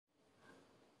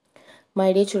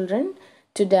My dear children,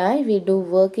 today we do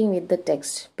working with the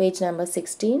text, page number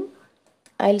 16.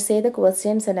 I'll say the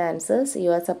questions and answers.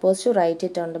 You are supposed to write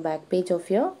it on the back page of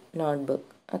your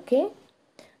notebook. Okay?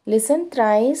 Listen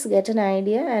thrice, get an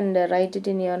idea, and write it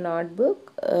in your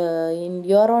notebook in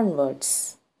your own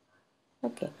words.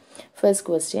 Okay. First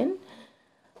question.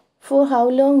 For how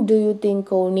long do you think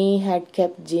Connie had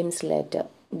kept Jim's letter?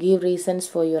 Give reasons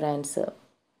for your answer.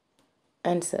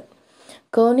 Answer.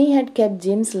 Connie had kept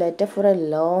Jim's letter for a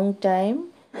long time.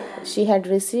 She had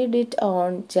received it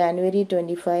on January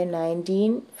 25,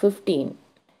 1915.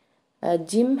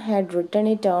 Jim had written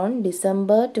it on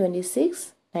December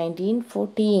 26,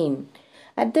 1914.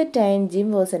 At that time,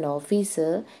 Jim was an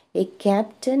officer, a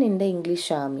captain in the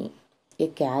English army. A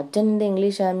captain in the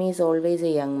English army is always a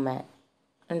young man.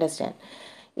 Understand?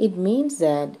 It means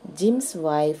that Jim's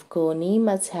wife Connie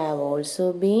must have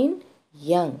also been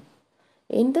young.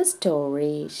 In the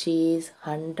story, she is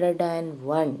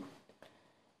 101.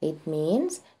 It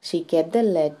means she kept the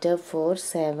letter for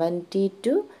 70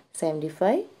 to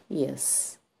 75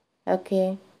 years.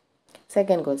 Okay.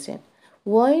 Second question.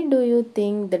 Why do you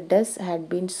think the dress had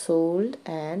been sold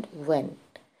and when?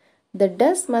 The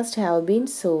dress must have been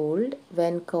sold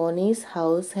when Connie's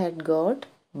house had got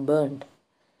burned.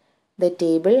 The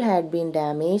table had been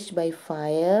damaged by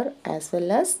fire as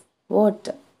well as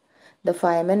water. The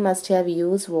firemen must have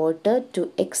used water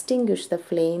to extinguish the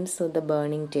flames of the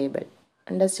burning table.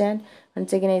 Understand?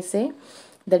 Once again I say,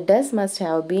 the dress must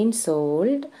have been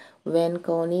sold when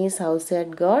Connie's house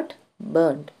had got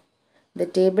burned. The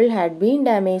table had been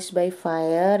damaged by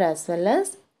fire as well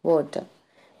as water.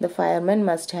 The firemen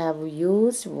must have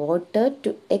used water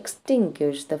to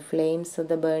extinguish the flames of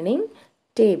the burning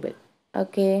table.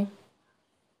 Okay.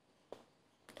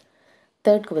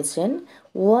 Third question.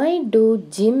 Why do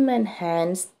Jim and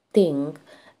Hans think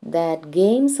that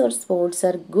games or sports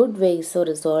are good ways of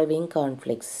resolving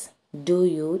conflicts? Do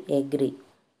you agree?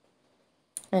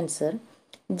 Answer.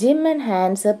 Jim and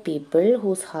Hans are people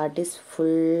whose heart is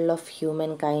full of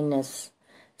human kindness.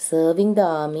 Serving the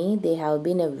army, they have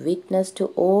been a witness to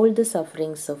all the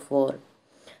sufferings of war.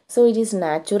 So it is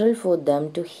natural for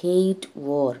them to hate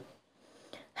war.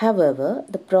 However,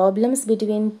 the problems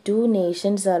between two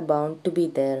nations are bound to be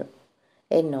there.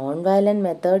 A non-violent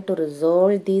method to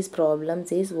resolve these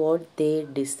problems is what they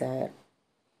desire.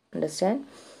 Understand?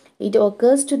 It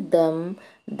occurs to them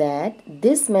that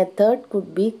this method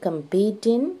could be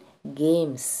competing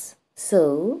games.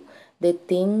 So, they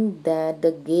think that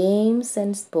the games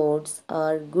and sports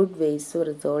are good ways of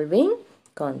resolving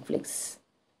conflicts.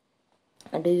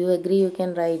 Do you agree? You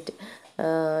can write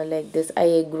like this. I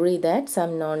agree that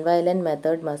some non-violent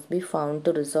method must be found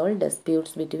to resolve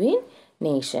disputes between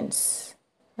nations.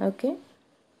 Okay.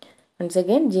 Once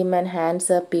again, Jim and Hans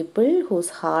are people whose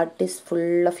heart is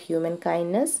full of human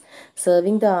kindness.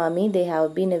 Serving the army, they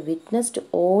have been a witness to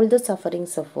all the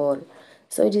sufferings of war.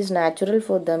 So it is natural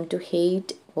for them to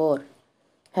hate war.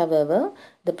 However,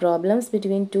 the problems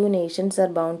between two nations are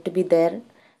bound to be there.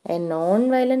 A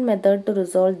non-violent method to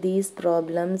resolve these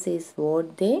problems is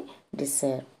what they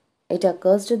desire. It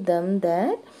occurs to them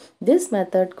that this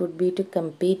method could be to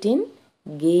compete in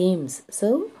games.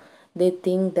 So, they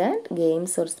think that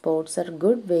games or sports are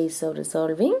good ways of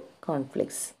resolving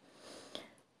conflicts.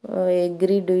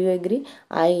 Agree? Do you agree?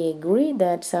 I agree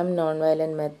that some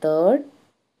non-violent method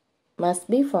must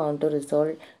be found to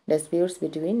resolve disputes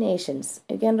between nations.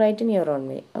 You can write in your own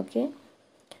way. Okay.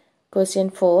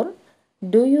 Question 4.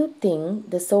 Do you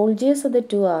think the soldiers of the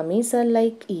two armies are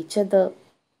like each other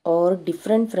or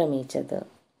different from each other?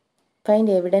 Find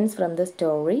evidence from the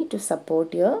story to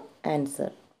support your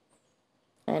answer.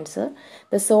 Answer.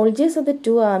 The soldiers of the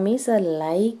two armies are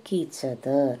like each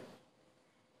other.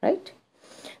 Right?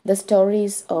 The story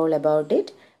is all about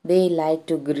it. They like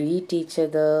to greet each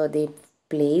other. They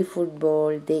play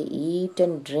football. They eat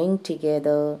and drink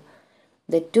together.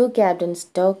 The two captains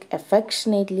talk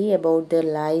affectionately about their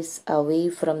lives away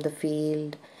from the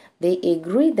field. They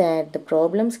agree that the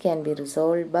problems can be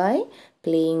resolved by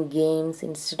playing games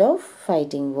instead of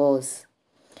fighting wars.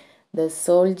 The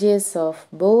soldiers of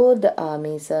both the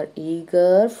armies are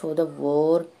eager for the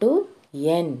war to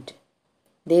end.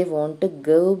 They want to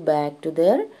go back to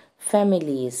their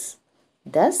families.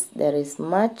 Thus, there is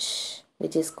much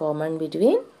which is common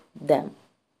between them.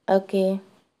 Okay.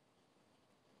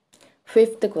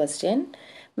 Fifth question.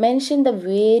 Mention the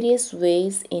various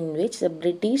ways in which the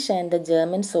British and the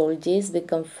German soldiers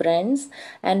become friends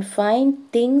and find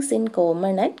things in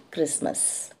common at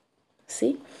Christmas.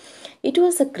 See, it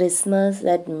was a Christmas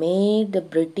that made the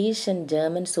British and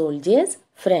German soldiers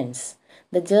friends.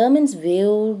 The Germans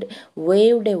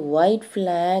waved a white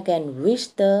flag and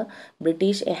wished the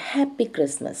British a happy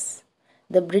Christmas.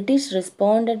 The British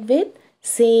responded with,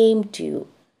 "Same to you."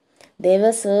 They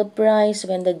were surprised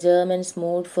when the Germans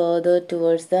moved further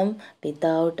towards them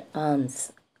without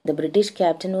arms. The British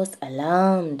captain was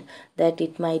alarmed that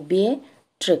it might be a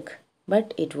trick,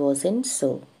 but it wasn't so.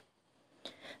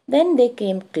 Then they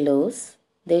came close.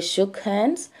 They shook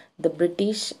hands. The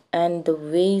British and the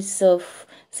ways of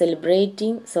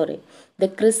the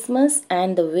Christmas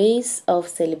and the ways of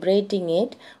celebrating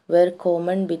it were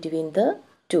common between the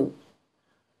two.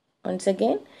 Once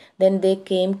again, then they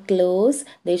came close,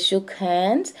 they shook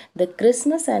hands. The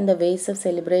Christmas and the ways of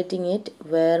celebrating it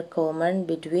were common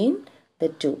between the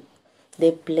two.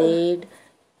 They played,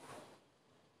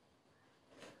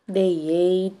 they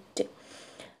ate,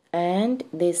 and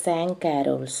they sang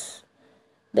carols.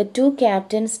 The two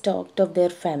captains talked of their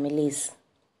families.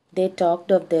 They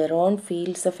talked of their own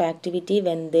fields of activity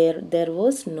when there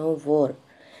was no war.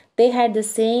 They had the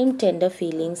same tender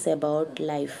feelings about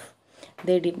life.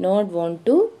 They did not want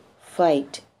to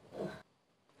fight.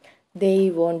 They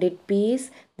wanted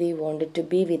peace. They wanted to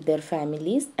be with their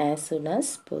families as soon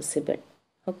as possible.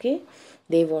 Okay.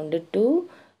 They wanted to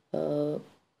uh,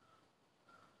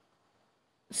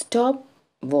 stop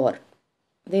war.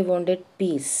 They wanted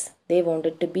peace. They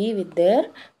wanted to be with their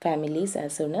families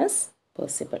as soon as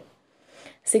possible.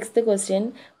 Sixth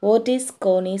question. What is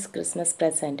Connie's Christmas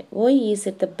present? Why is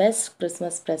it the best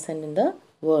Christmas present in the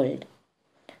world?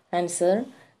 Answer.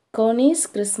 Connie's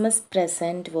Christmas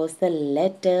present was the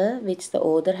letter which the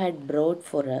author had brought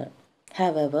for her.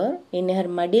 However, in her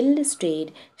muddled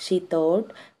state, she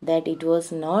thought that it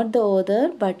was not the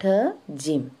author but her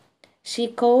Jim. She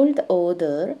called the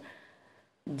author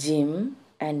Jim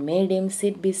and made him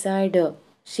sit beside her.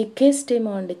 She kissed him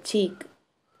on the cheek.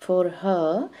 For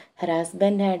her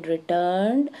husband had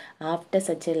returned after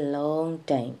such a long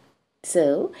time.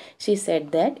 So she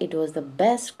said that it was the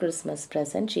best Christmas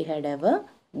present she had ever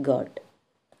got.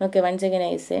 Okay, once again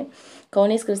I say,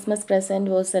 Connie's Christmas present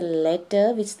was a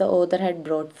letter which the author had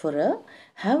brought for her.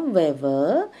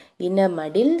 However, in a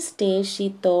muddled state, she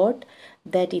thought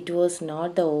that it was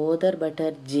not the author but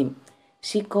her Jim.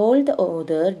 She called the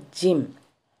author Jim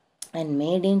and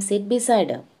made him sit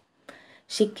beside her.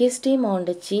 She kissed him on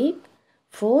the cheek.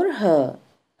 For her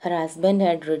husband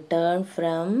had returned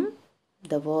from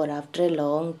the war after a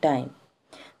long time.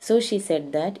 So she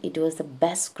said that it was the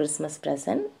best Christmas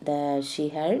present that she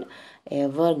had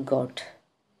ever got.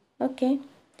 Okay.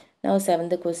 Now,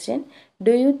 seventh question.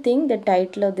 Do you think the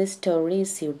title of this story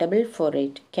is suitable for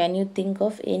it? Can you think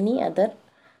of any other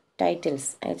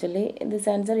titles? Actually, this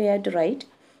answer you have to write.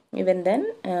 Even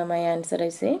then, my answer I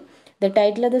say, the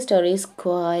title of the story is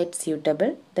quite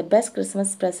suitable. The best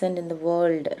Christmas present in the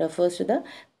world refers to the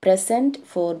present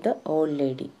for the old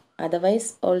lady.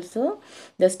 Otherwise, also,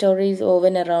 the story is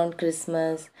woven around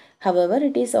Christmas. However,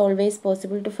 it is always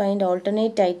possible to find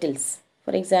alternate titles.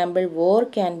 For example, war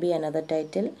can be another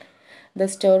title. The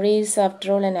story is,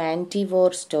 after all, an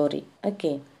anti-war story.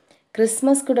 Okay.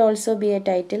 Christmas could also be a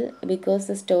title because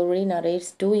the story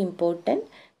narrates two important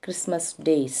Christmas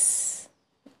days.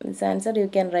 This answer you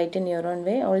can write in your own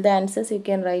way. All the answers you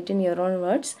can write in your own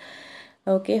words.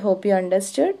 Okay, hope you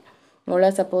understood. All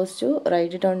are supposed to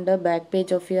write it on the back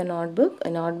page of your notebook. A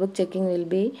notebook checking will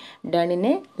be done in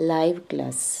a live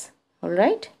class.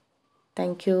 Alright?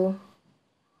 Thank you.